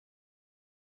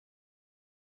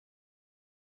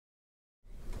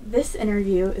This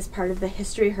interview is part of the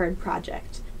History Heard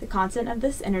project. The content of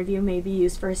this interview may be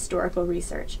used for historical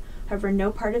research. However, no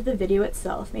part of the video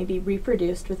itself may be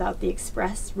reproduced without the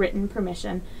express written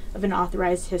permission of an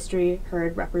authorized History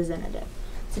Heard representative.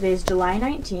 Today is July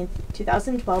 19th,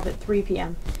 2012 at 3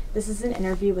 p.m. This is an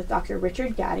interview with Dr.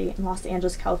 Richard Gatti in Los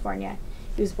Angeles, California.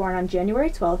 He was born on January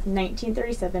 12th,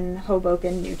 1937 in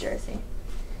Hoboken, New Jersey.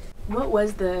 What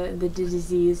was the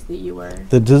disease that you were?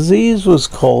 The disease was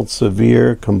called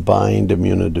severe combined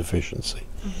immunodeficiency.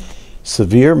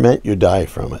 Severe meant you die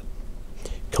from it.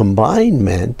 Combined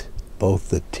meant both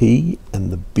the T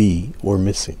and the B were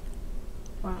missing.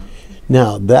 Wow.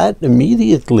 Now, that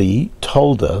immediately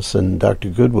told us, and Dr.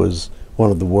 Good was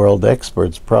one of the world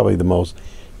experts, probably the most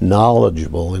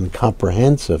knowledgeable and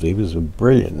comprehensive. He was a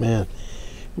brilliant man.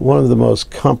 One of the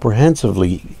most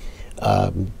comprehensively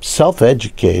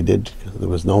self-educated, there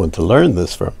was no one to learn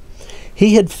this from.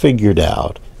 He had figured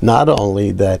out not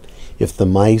only that if the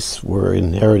mice were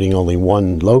inheriting only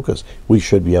one locus, we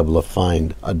should be able to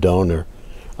find a donor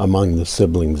among the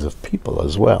siblings of people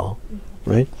as well,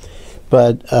 right?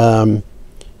 But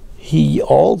he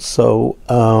also,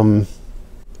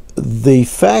 the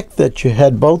fact that you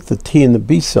had both the T and the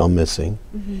B cell missing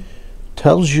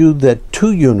tells you that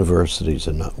two universities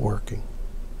are not working.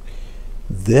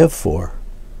 Therefore,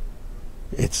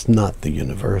 it's not the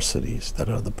universities that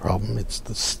are the problem, it's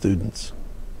the students.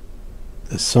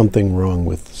 There's something wrong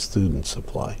with the student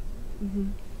supply.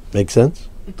 Make sense?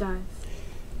 It does.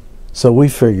 So we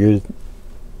figured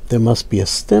there must be a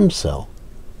stem cell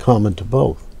common to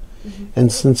both.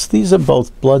 And since these are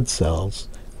both blood cells,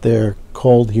 they're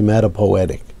called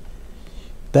hematopoietic.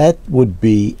 That would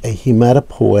be a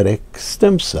hematopoietic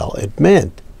stem cell. It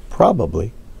meant,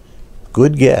 probably,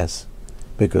 good guess,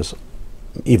 because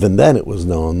even then it was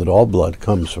known that all blood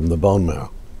comes from the bone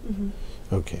marrow.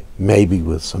 Okay, maybe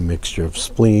with some mixture of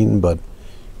spleen, but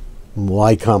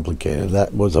why complicate it?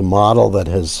 That was a model that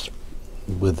has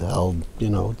withheld, you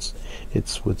know,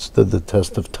 it's withstood the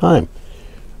test of time.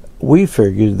 We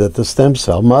figured that the stem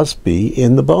cell must be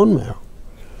in the bone marrow.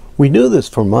 We knew this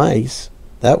for mice.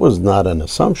 That was not an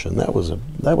assumption. That was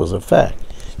a fact.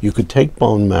 You could take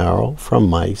bone marrow from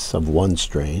mice of one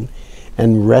strain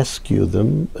and rescue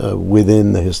them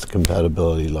within the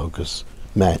histocompatibility locus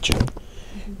matching.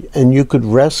 And you could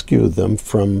rescue them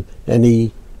from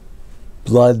any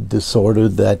blood disorder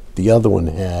that the other one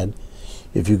had.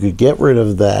 If you could get rid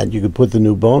of that, you could put the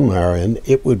new bone marrow in,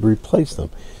 it would replace them.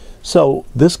 So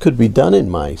this could be done in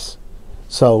mice.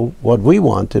 So what we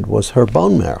wanted was her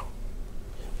bone marrow.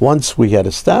 Once we had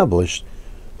established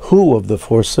who of the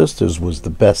four sisters was the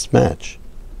best match.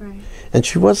 And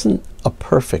she wasn't a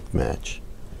perfect match,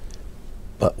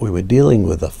 but we were dealing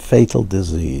with a fatal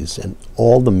disease, and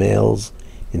all the males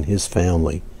in his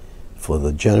family for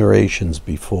the generations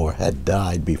before had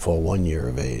died before 1 year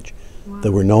of age.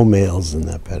 There were no males in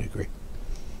that pedigree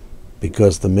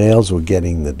because the males were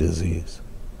getting the disease.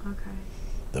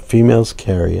 The females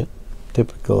carry it,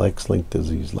 typical X-linked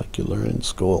disease like you learn in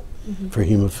school for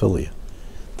hemophilia.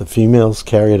 The females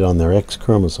carry it on their X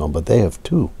chromosome, but they have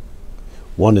two.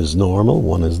 One is normal,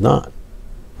 one is not,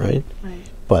 right?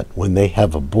 But when they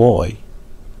have a boy,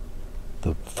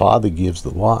 the father gives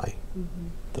the Y,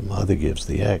 the mother gives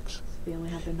the X.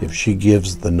 If she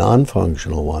gives the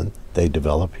non-functional one, they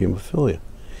develop hemophilia.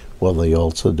 Well, they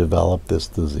also develop this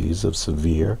disease of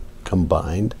severe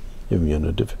combined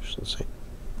immunodeficiency.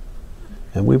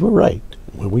 And we were right.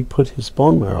 When we put his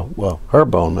bone marrow, well, her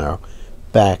bone marrow,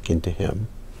 back into him,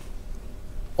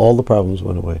 all the problems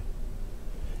went away.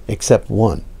 Except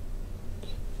one.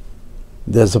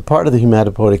 There's a part of the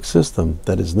hematopoietic system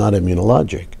that is not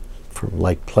immunologic, from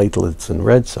like platelets and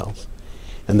red cells.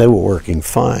 And they were working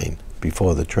fine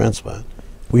before the transplant.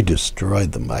 We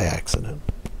destroyed them by accident.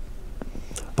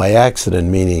 By accident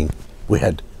meaning we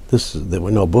had, there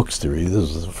were no books to read,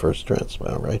 this was the first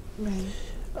transplant, right?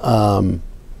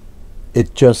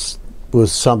 It just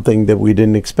was something that we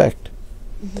didn't expect.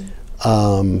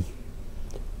 And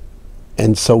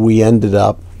so we ended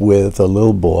up with a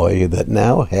little boy that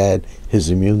now had his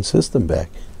immune system back,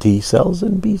 T cells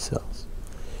and B cells.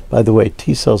 By the way,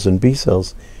 T cells and B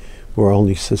cells were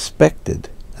only suspected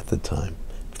at the time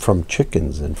from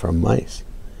chickens and from mice.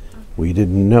 We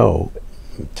didn't know.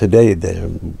 Today,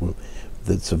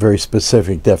 it's a very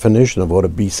specific definition of what a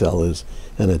B cell is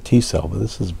and a T cell, but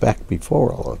this is back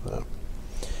before all of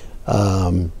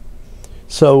that.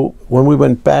 So when we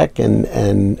went back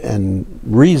and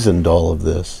reasoned all of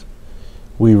this,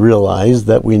 we realized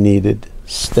that we needed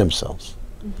stem cells.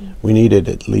 We needed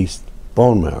at least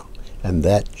bone marrow, and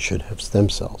that should have stem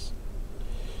cells.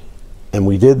 And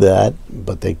we did that,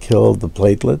 but they killed the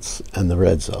platelets and the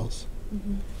red cells.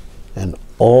 Mm-hmm. And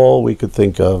all we could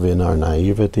think of in our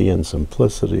naivety and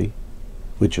simplicity,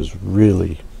 which was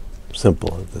really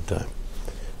simple at the time,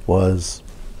 was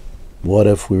what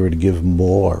if we were to give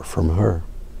more from her,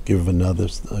 give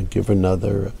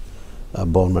another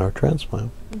bone marrow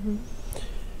transplant. Mm-hmm.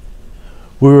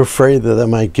 We were afraid that that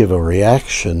might give a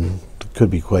reaction that could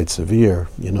be quite severe,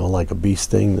 you know, like a bee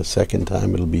sting. The second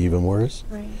time it'll be even worse.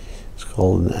 Right. It's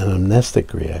called an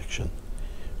anamnestic reaction.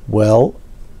 Well,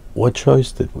 what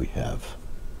choice did we have?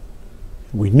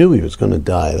 We knew he was going to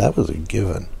die. That was a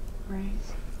given. Right.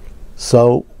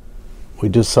 So we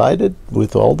decided,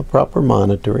 with all the proper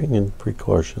monitoring and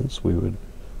precautions, we would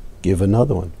give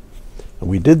another one. And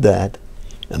we did that,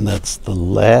 and that's the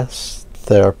last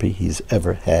therapy he's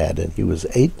ever had. And he was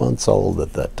 8 months old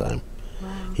at that time.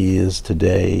 Wow. He is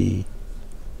today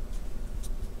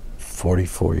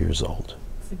 44 years old.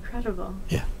 It's incredible.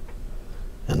 Yeah.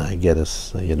 And I get a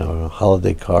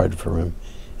holiday card for him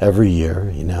every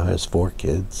year. He now has 4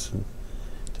 kids,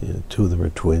 and 2 of them are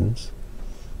twins.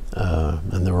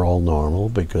 And they're all normal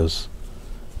because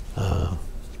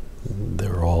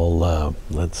they're all,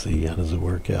 let's see, how does it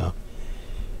work out?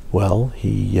 Well,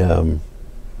 he,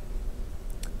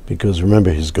 because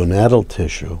remember his gonadal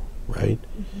tissue, right,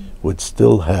 Mm-hmm. would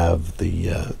still have the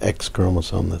X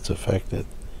chromosome that's affected.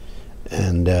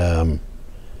 And,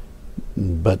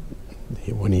 but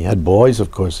when he had boys,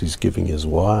 of course, he's giving his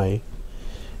Y.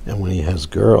 And when he has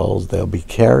girls, they'll be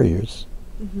carriers.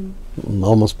 Mm-hmm.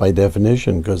 Almost by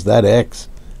definition, because that X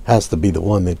has to be the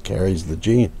one that carries the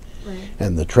gene. Right.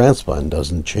 And the transplant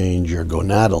doesn't change your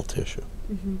gonadal tissue,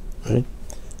 Mm-hmm. right?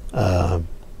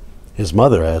 His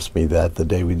mother asked me that the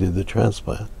day we did the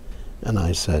transplant. And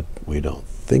I said, we don't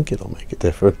think it'll make a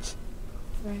difference.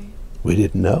 Right. We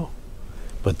didn't know.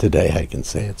 But today I can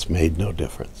say it's made no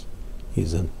difference.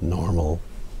 He's a normal,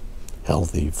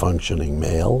 healthy, functioning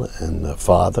male and a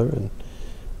father,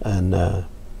 and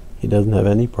he doesn't have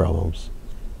any problems.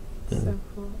 So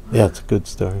cool. Yeah, it's a good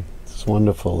story. It's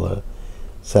wonderful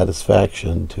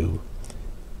satisfaction to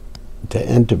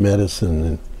enter medicine.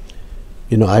 And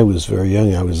you know, I was very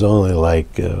young. I was only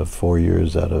like 4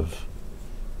 years out of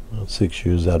 6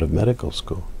 years out of medical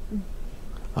school. Mm.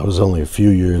 I was only a few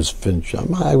years finished.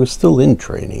 I was still in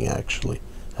training actually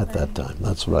at that time.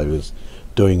 That's what I was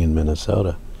doing in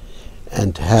Minnesota.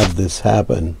 And to have this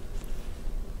happen,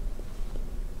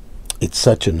 it's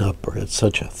such an upper, it's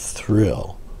such a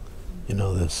thrill. You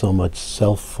know, there's so much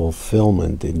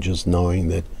self-fulfillment in just knowing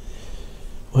that,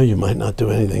 well, you might not do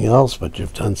anything else, but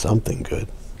you've done something good.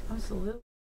 Absolutely.